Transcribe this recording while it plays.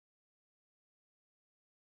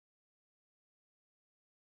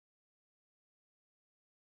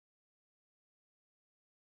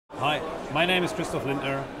Hi, my name is Kristof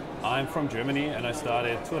Lindner. I'm from Germany and I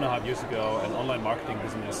started 2.5 years ago an online marketing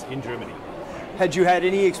business in Germany. Had you had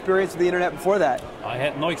any experience with the internet before that? I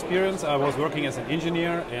had no experience. I was working as an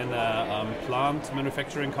engineer in a plant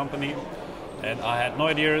manufacturing company, and I had no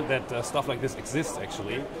idea that stuff like this exists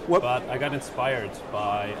actually. What? But I got inspired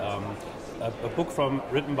by a book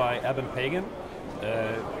written by Eben Pagan.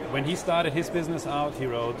 When he started his business out, he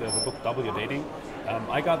wrote the book W Dating.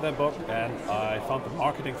 I got that book and I found the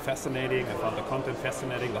marketing fascinating, I found the content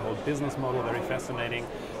fascinating, the whole business model very fascinating,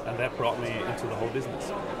 and that brought me into the whole business.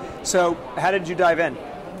 So how did you dive in?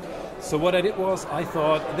 So what I did was, I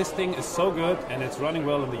thought this thing is so good and it's running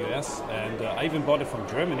well in the US, and I even bought it from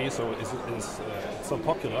Germany, so it's so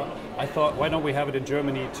popular. I thought, why don't we have it in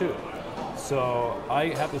Germany too? So I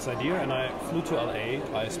had this idea and I flew to LA.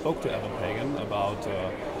 I spoke to Eben Pagan about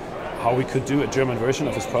how we could do a German version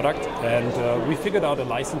of his product, and we figured out a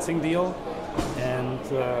licensing deal. And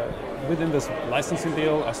within this licensing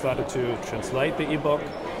deal, I started to translate the ebook,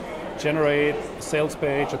 generate a sales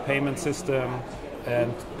page, a payment system,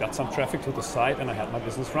 and got some traffic to the site, and I had my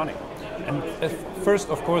business running. And at first,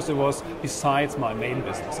 of course, it was besides my main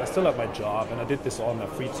business. I still had my job, and I did this all in my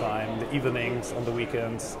free time, the evenings, on the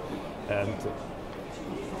weekends, and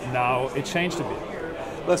now it changed a bit.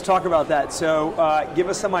 Let's talk about that. So give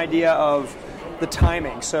us some idea of the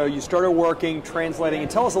timing. So you started working, translating,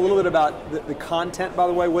 and tell us a little bit about the content, by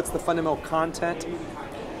the way. What's the fundamental content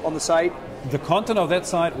on the site? The content of that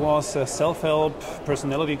site was self-help,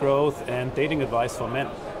 personality growth, and dating advice for men.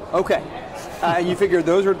 Okay. And you figured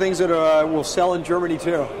those are things that will sell in Germany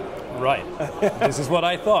too. Right. This is what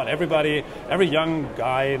I thought. Every young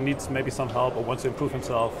guy needs maybe some help or wants to improve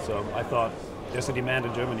himself, so I thought there's a demand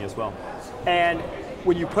in Germany as well. And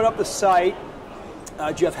when you put up the site,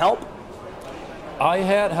 do you have help? I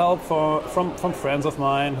had help from friends of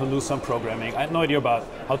mine who knew some programming. I had no idea about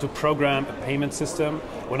how to program a payment system.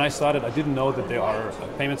 When I started, I didn't know that there are a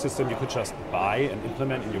payment system you could just buy and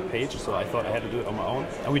implement in your page, so I thought I had to do it on my own.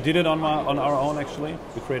 And we did it on our own, actually.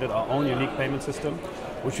 We created our own unique payment system,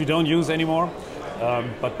 which we don't use anymore.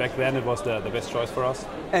 But back then, it was the best choice for us.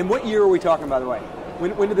 And what year are we talking, by the way?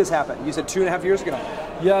 When did this happen? You said 2.5 years ago.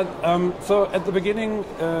 Yeah, so at the beginning,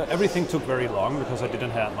 everything took very long because I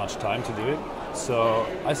didn't have much time to do it. So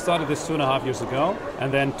I started this 2.5 years ago, and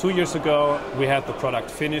then 2 years ago, we had the product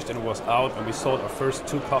finished and it was out, and we sold our first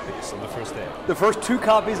 2 copies on the first day. The first 2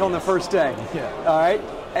 copies on the first day? Yeah. All right,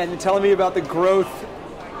 and telling me about the growth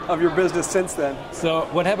of your business since then. So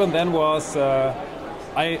what happened then was,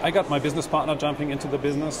 I got my business partner jumping into the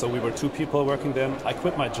business, so we were 2 people working then. I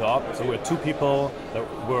quit my job, so we were 2 people that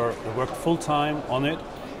worked full-time on it.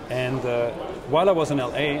 And while I was in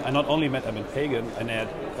LA, I not only met Eben Pagan, I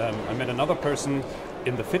met another person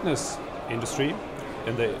in the fitness industry.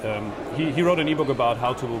 He wrote an ebook about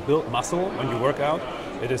how to build muscle when you work out.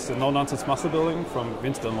 It is no-nonsense muscle building from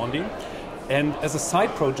Vince Del Mondi. And as a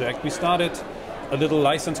side project, we started a little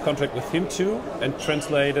license contract with him too, and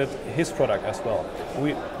translated his product as well.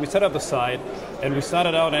 We set up the site, and we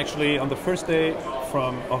started out actually on the first day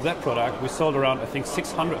of that product, we sold around, I think,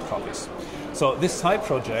 600 copies. So this side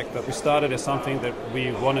project that we started is something that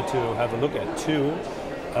we wanted to have a look at too,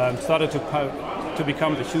 started to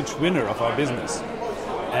become the huge winner of our business.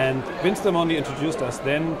 And Vince Del Mondi introduced us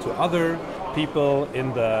then to other people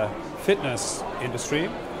in the fitness industry.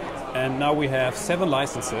 And now we have 7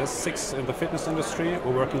 licenses, 6 in the fitness industry.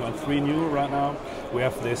 We're working on 3 new right now. We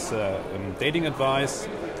have this dating advice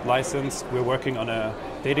license. We're working on a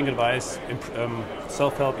dating advice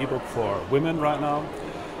self-help ebook for women right now.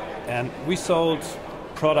 And we sold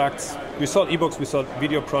products, we sold ebooks, we sold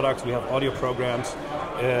video products, we have audio programs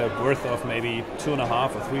worth of maybe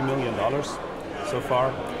 $2.5 or $3 million so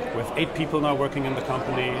far. We have 8 people now working in the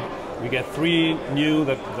company. We get 3 new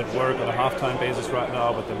that work on a half-time basis right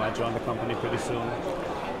now, but they might join the company pretty soon.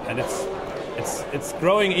 And it's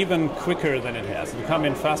growing even quicker than it has. It's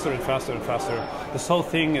becoming faster and faster and faster. This whole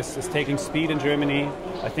thing is taking speed in Germany.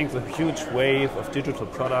 I think the huge wave of digital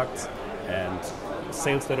products and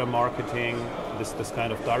sales that are marketing, this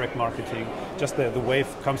kind of direct marketing, just the wave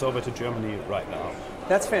comes over to Germany right now.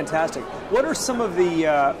 That's fantastic. What are some of the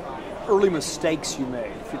early mistakes you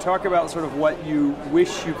made? If you talk about sort of what you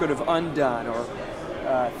wish you could have undone, or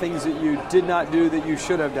things that you did not do that you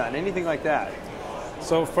should have done, anything like that?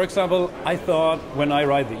 So, for example, I thought when I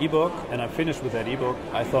write the ebook and I'm finished with that ebook,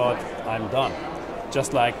 I thought I'm done.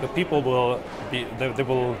 Just like the people will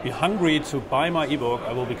be hungry to buy my ebook,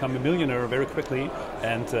 I will become a millionaire very quickly,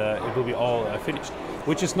 and it will be all finished,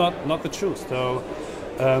 which is not the truth. So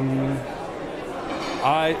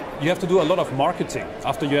You have to do a lot of marketing.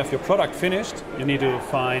 After you have your product finished, you need to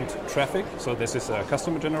find traffic. So this is a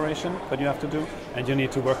customer generation that you have to do, and you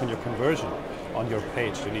need to work on your conversion on your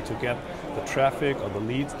page. You need to get the traffic or the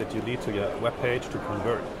leads that you need to your web page to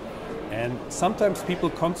convert. And sometimes people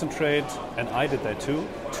concentrate, and I did that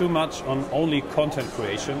too much on only content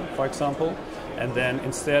creation, for example, and then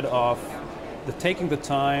instead of taking the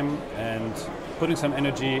time and putting some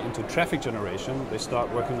energy into traffic generation, they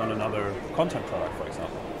start working on another content product, for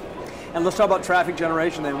example. And let's talk about traffic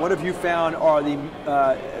generation then. What have you found are the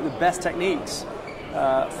best techniques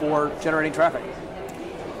for generating traffic?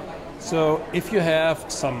 So if you have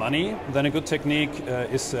some money, then a good technique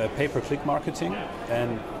is pay-per-click marketing.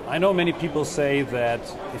 And I know many people say that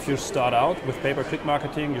if you start out with pay-per-click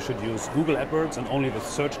marketing, you should use Google AdWords and only the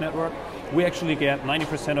search network. We actually get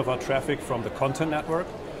 90% of our traffic from the content network.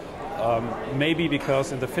 Maybe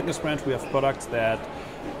because in the fitness branch we have products that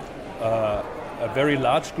a very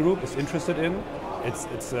large group is interested in.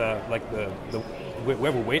 It's like we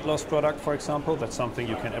have a weight loss product, for example. That's something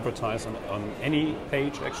you can advertise on any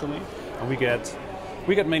page actually, and we get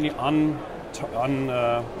mainly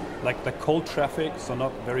like the cold traffic, so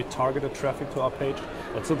not very targeted traffic to our page,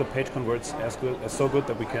 but still the page converts so good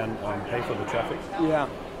that we can pay for the traffic. Yeah.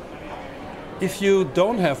 If you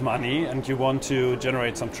don't have money and you want to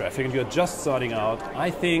generate some traffic and you're just starting out,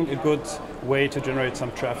 I think a good way to generate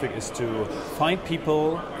some traffic is to find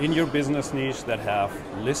people in your business niche that have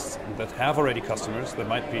lists, that have already customers, that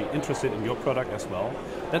might be interested in your product as well.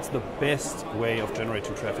 That's the best way of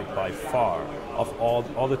generating traffic by far of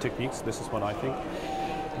all the techniques. This is what I think.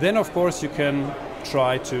 Then of course you can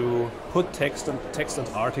try to put text and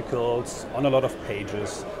articles on a lot of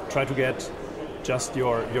pages, try to get just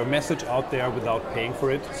your message out there without paying for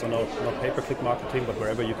it. So not pay-per-click marketing, but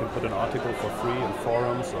wherever you can put an article for free in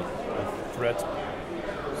forums or threads,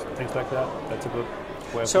 things like that. That's a good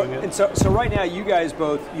way of doing it. So right now you guys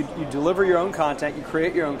both, you deliver your own content, you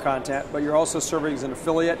create your own content, but you're also serving as an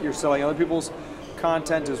affiliate, you're selling other people's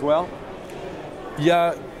content as well?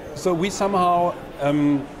 Yeah, so we somehow,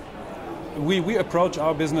 we approach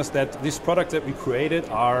our business that these products that we created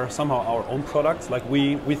are somehow our own products. Like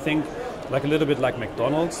we think like a little bit like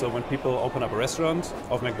McDonald's. So when people open up a restaurant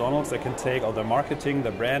of McDonald's, they can take all their marketing,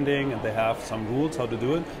 their branding, and they have some rules how to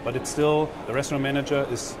do it, but it's still, the restaurant manager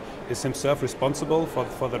is himself responsible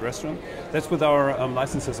for the restaurant. That's with our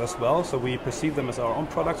licenses as well. So we perceive them as our own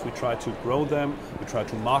products. We try to grow them, we try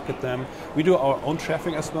to market them. We do our own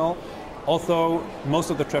traffic as well, although most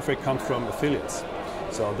of the traffic comes from affiliates.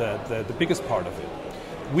 So the biggest part of it.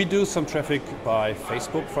 We do some traffic by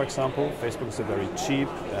Facebook, for example. Facebook is a very cheap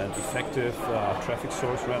and effective traffic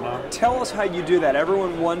source right now. Tell us how you do that.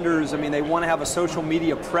 Everyone wonders, I mean, they want to have a social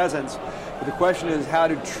media presence, but the question is how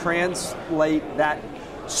to translate that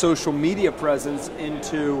social media presence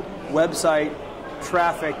into website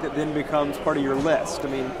traffic that then becomes part of your list. I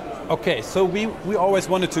mean, okay, so we always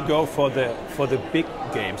wanted to go for the big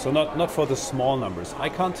game, so not for the small numbers. I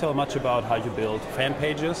can't tell much about how you build fan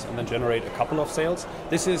pages and then generate a couple of sales.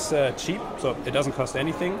 This is cheap, so it doesn't cost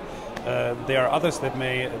anything. There are others that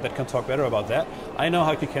can talk better about that. I know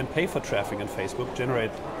how you can pay for traffic on Facebook,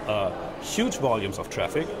 generate huge volumes of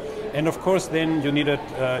traffic, and of course then you need a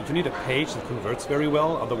page that converts very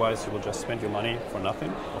well. Otherwise, you will just spend your money for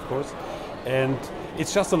nothing, of course. And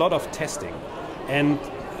it's just a lot of testing. And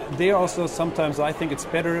there also sometimes I think it's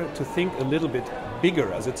better to think a little bit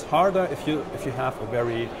bigger, as it's harder if you have a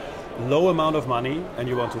very low amount of money and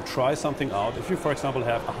you want to try something out. If you, for example,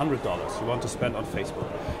 have $100 you want to spend on Facebook,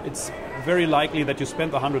 it's very likely that you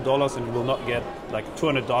spend $100 and you will not get like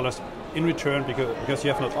 $200 in return because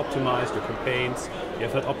you have not optimized your campaigns, you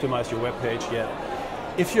have not optimized your web page yet.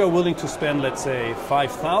 If you're willing to spend, let's say,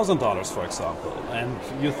 $5,000, for example, and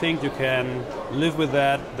you think you can live with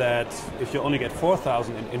that if you only get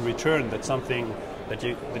 $4,000 in return, that's something that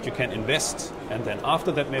you can invest, and then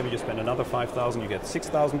after that maybe you spend another $5,000, you get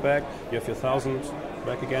 $6,000 back, you have your $1,000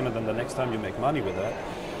 back again, and then the next time you make money with that.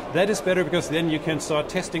 That is better because then you can start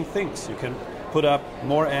testing things. You can put up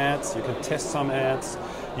more ads, you can test some ads,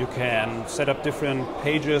 you can set up different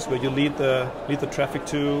pages where you lead the traffic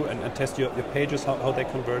to and test your pages, how they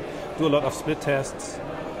convert. Do a lot of split tests.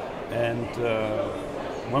 And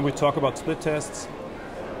when we talk about split tests,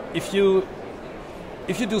 if you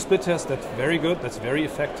do split tests, that's very good, that's very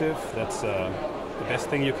effective, that's the best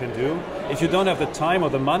thing you can do. If you don't have the time or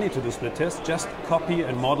the money to do split tests, just copy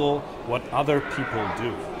and model what other people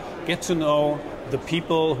do. Get to know the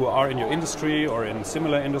people who are in your industry or in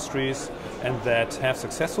similar industries and that have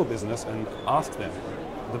successful business and ask them.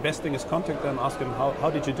 The best thing is contact them, ask them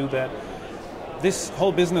how did you do that. this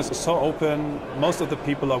whole business is so open. Most of the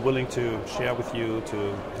people are willing to share with you,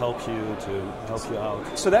 to help you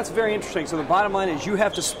out. So that's very interesting. So the bottom line is you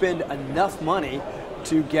have to spend enough money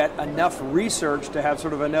to get enough research to have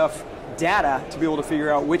sort of enough data to be able to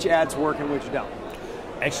figure out which ads work and which don't.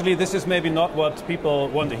 Actually, this is maybe not what people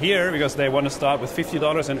want to hear, because they want to start with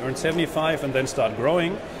 $50 and earn 75 and then start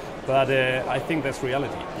growing. But I think that's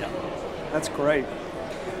reality. Yeah. That's great.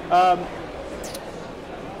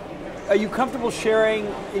 Are you comfortable sharing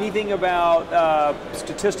anything about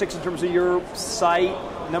statistics in terms of your site,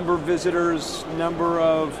 number of visitors, number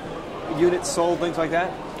of units sold, things like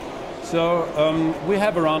that? So we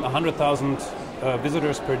have around 100,000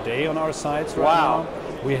 visitors per day on our sites right now.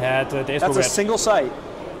 We had days That's where a single site?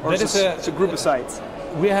 Or it's a group of sites?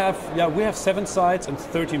 We have 7 sites and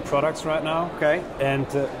 13 products right now. Okay. And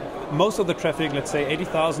most of the traffic, let's say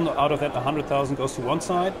 80,000 out of that 100,000 goes to one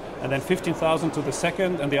side, and then 15,000 to the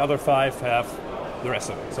second, and the other 5 have the rest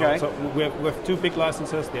of it. So, okay. So we have 2 big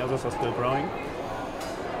licenses, the others are still growing.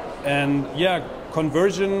 And yeah,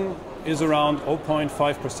 conversion is around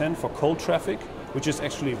 0.5% for cold traffic, which is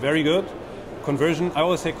actually very good. Conversion, I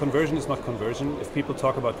always say conversion is not conversion. If people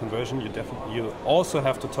talk about conversion, you also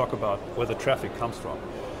have to talk about where the traffic comes from.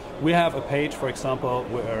 We have a page, for example,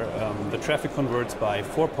 where the traffic converts by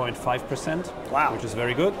 4.5%, wow, which is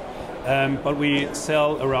very good. But we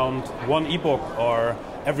sell around 1 ebook, or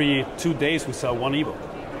every 2 days we sell 1 ebook.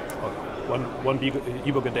 One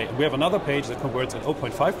ebook a day. We have another page that converts at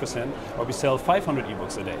 0.5%, where we sell 500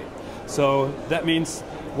 ebooks a day. So that means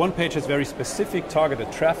one page has very specific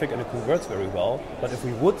targeted traffic and it converts very well, but if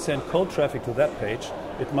we would send cold traffic to that page,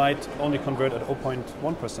 it might only convert at 0.1%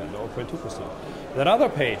 or 0.2%. That other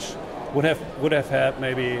page would have had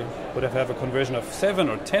a conversion of 7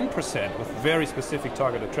 or 10% with very specific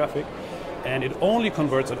targeted traffic, and it only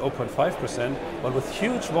converts at 0.5%, but with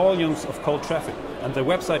huge volumes of cold traffic. And the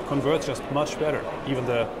website converts just much better, even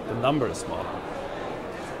the number is smaller.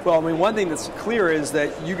 Well, I mean, one thing that's clear is that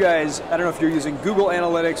you guys, I don't know if you're using Google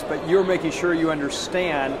Analytics, but you're making sure you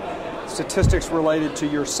understand statistics related to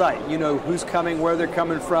your site. You know who's coming, where they're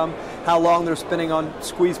coming from, how long they're spending on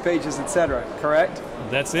squeeze pages, etc. Correct?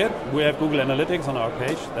 That's it. We have Google Analytics on our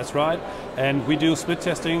page, that's right. And we do split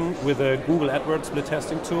testing with a Google AdWords split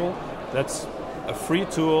testing tool. That's a free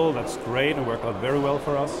tool, that's great and worked out very well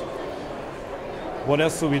for us. What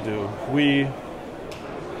else do we do? We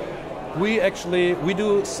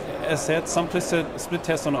do, as said, some split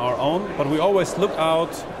tests on our own, but we always look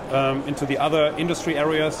out into the other industry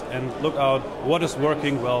areas and look out what is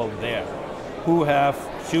working well there. Who have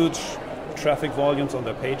huge traffic volumes on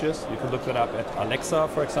their pages. You can look that up at Alexa,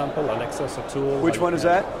 for example. Alexa is a tool. Which one is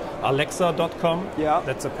that? Alexa.com. Yeah.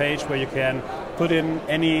 That's a page where you can put in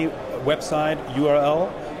any website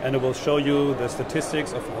URL and it will show you the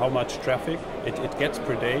statistics of how much traffic it gets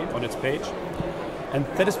per day on its page. And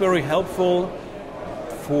that is very helpful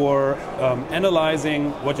for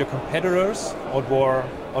analyzing what your competitors or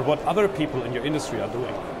what other people in your industry are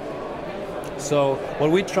doing. So what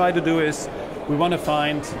we try to do is we want to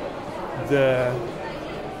find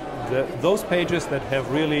those pages that have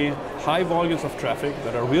really high volumes of traffic,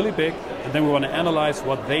 that are really big, and then we want to analyze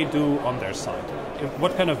what they do on their site.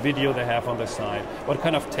 What kind of video they have on their site, what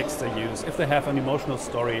kind of text they use, if they have an emotional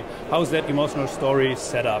story, how is that emotional story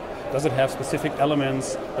set up? Does it have specific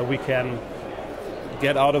elements that we can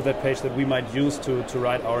get out of that page that we might use to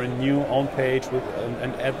write our new own page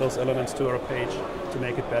and add those elements to our page to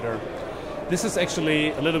make it better? This is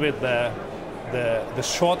actually a little bit the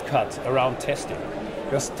shortcut around testing.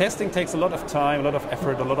 Because testing takes a lot of time, a lot of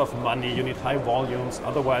effort, a lot of money. You need high volumes.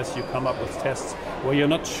 Otherwise, you come up with tests where you're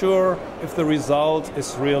not sure if the result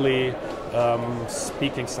is really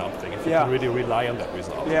speaking something, if you can really rely on that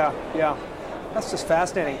result. Yeah, yeah. That's just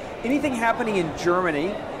fascinating. Anything happening in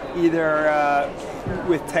Germany, either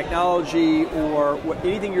with technology or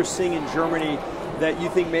anything you're seeing in Germany that you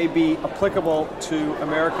think may be applicable to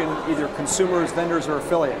American either consumers, vendors, or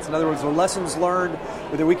affiliates? In other words, are lessons learned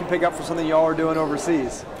that we can pick up for something y'all are doing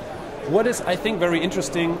overseas? What is, I think, very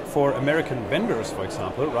interesting for American vendors, for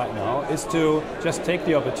example, right now, is to just take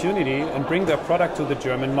the opportunity and bring their product to the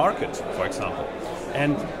German market, for example.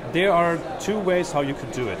 And there are 2 ways how you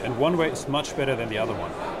could do it, and one way is much better than the other one.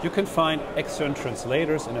 You can find external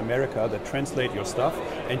translators in America that translate your stuff,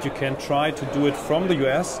 and you can try to do it from the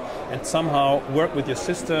US and somehow work with your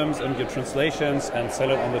systems and your translations and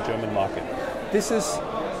sell it on the German market. This is,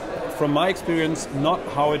 from my experience, not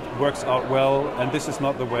how it works out well, and this is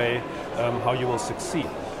not the way how you will succeed.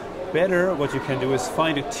 Better, what you can do is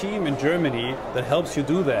find a team in Germany that helps you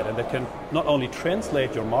do that and that can not only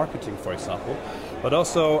translate your marketing, for example, but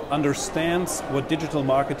also understands what digital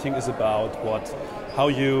marketing is about, how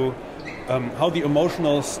the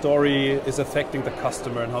emotional story is affecting the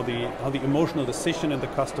customer, and how the emotional decision in the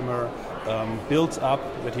customer builds up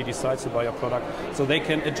that he decides to buy a product, so they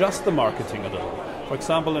can adjust the marketing a little. For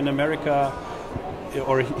example, in America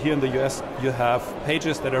or here in the US, you have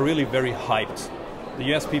pages that are really very hyped. The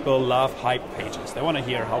US people love hype pages. They want to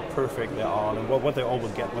hear how perfect they are and what they all will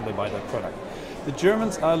get when they buy that product. The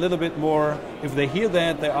Germans are a little bit more, if they hear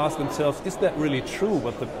that, they ask themselves, is that really true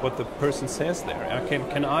what the person says there?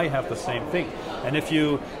 Can I have the same thing? And if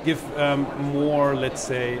you give more, let's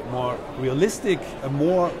say, more realistic and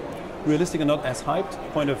not as hyped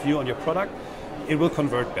point of view on your product, it will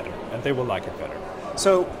convert better and they will like it better.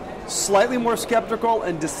 So slightly more skeptical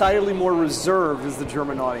and decidedly more reserved is the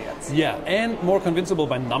German audience. Yeah, and more convincible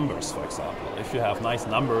by numbers, for example. If you have nice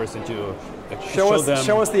numbers and you show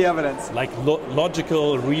us the evidence. Like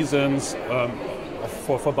logical reasons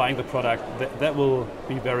for buying the product, that will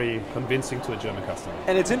be very convincing to a German customer.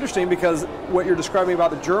 And it's interesting because what you're describing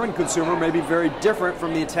about the German consumer may be very different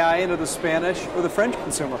from the Italian or the Spanish or the French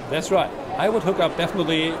consumer. That's right. I would hook up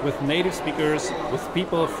definitely with native speakers, with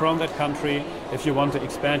people from that country, if you want to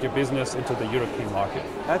expand your business into the European market.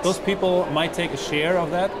 Those people might take a share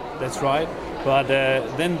of that, that's right, but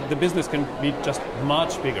then the business can be just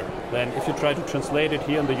much bigger than if you try to translate it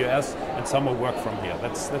here in the US and some will work from here.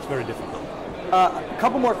 That's very difficult. A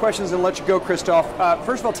couple more questions and I'll let you go, Kristof.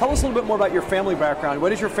 First of all, tell us a little bit more about your family background.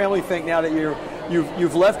 What does your family think now that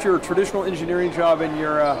you've left your traditional engineering job and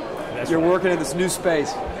you're working in this new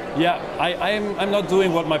space? Yeah, I'm not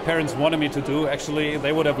doing what my parents wanted me to do. Actually,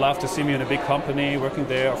 they would have loved to see me in a big company, working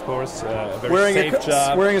there, of course, a very safe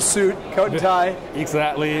job. Wearing a suit, coat and tie.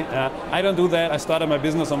 Exactly. I don't do that. I started my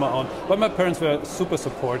business on my own. But my parents were super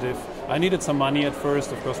supportive. I needed some money at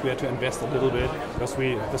first. Of course, we had to invest a little bit because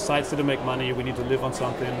the sites didn't make money. We need to live on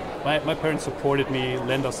something. My parents supported me,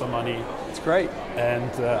 lent us some money. It's great.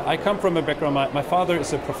 And I come from a background. My father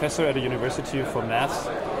is a professor at a university for maths.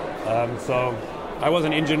 So I was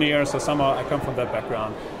an engineer, so somehow I come from that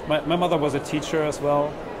background. My mother was a teacher as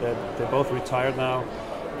well. They're both retired now.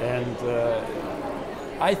 And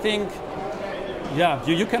I think, yeah,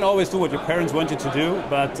 you can always do what your parents want you to do,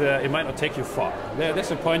 but it might not take you far.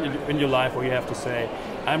 There's a point in your life where you have to say,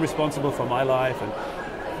 I'm responsible for my life.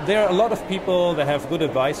 And there are a lot of people that have good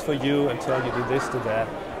advice for you and tell you do this, do that,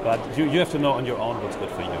 but you have to know on your own what's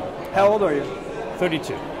good for you. How old are you?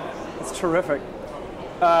 32. That's terrific.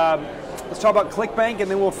 Let's talk about ClickBank and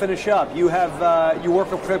then we'll finish up. You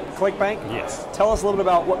work with ClickBank? Yes. Tell us a little bit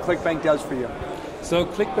about what ClickBank does for you. So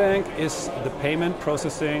ClickBank is the payment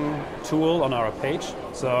processing tool on our page.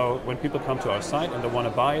 So when people come to our site and they want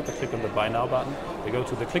to buy it, they click on the Buy Now button. They go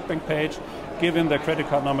to the ClickBank page, give in their credit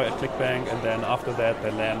card number at ClickBank, and then after that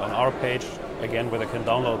they land on our page, again, where they can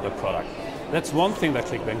download the product. That's one thing that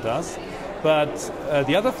ClickBank does. But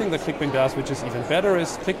the other thing that ClickBank does, which is even better,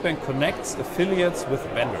 is ClickBank connects affiliates with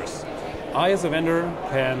vendors. I, as a vendor,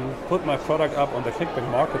 can put my product up on the ClickBank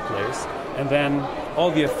marketplace, and then all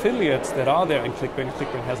the affiliates that are there in ClickBank,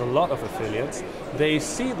 ClickBank has a lot of affiliates, they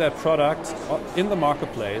see that product in the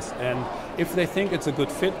marketplace, and if they think it's a good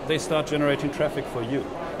fit, they start generating traffic for you.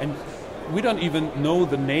 And we don't even know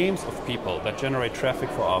the names of people that generate traffic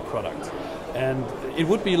for our product. And it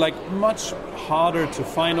would be like much harder to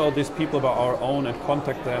find all these people by our own and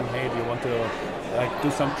contact them. Hey, do you want to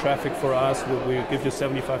do some traffic for us? We'll give you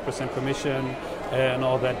 75% commission and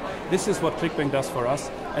all that. This is what ClickBank does for us,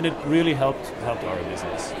 and it really helped our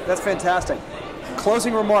business. That's fantastic.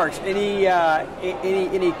 Closing remarks.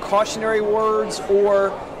 Any cautionary words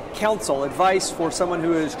or counsel, advice for someone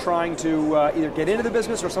who is trying to either get into the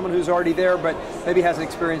business or someone who's already there but maybe hasn't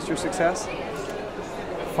experienced your success?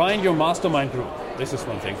 Find your mastermind group. This is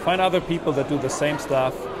one thing. Find other people that do the same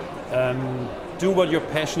stuff. Do what you're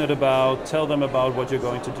passionate about. Tell them about what you're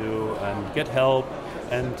going to do, and get help.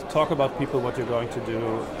 And talk about people what you're going to do.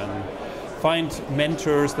 And find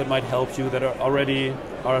mentors that might help you that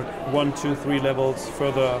are 1, 2, 3 levels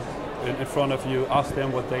further in front of you. Ask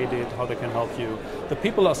them what they did, how they can help you. The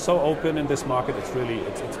people are so open in this market,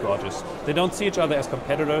 it's gorgeous. They don't see each other as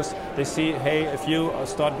competitors. They see, hey, if you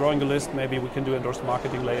start growing the list, maybe we can do endorsed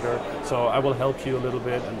marketing later, so I will help you a little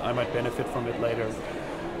bit and I might benefit from it later.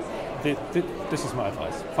 This is my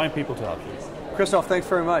advice. Find people to help you. Kristof, thanks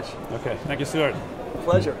very much. Okay, thank you, Stuart.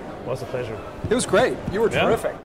 Pleasure. It was a pleasure. It was great. You were terrific.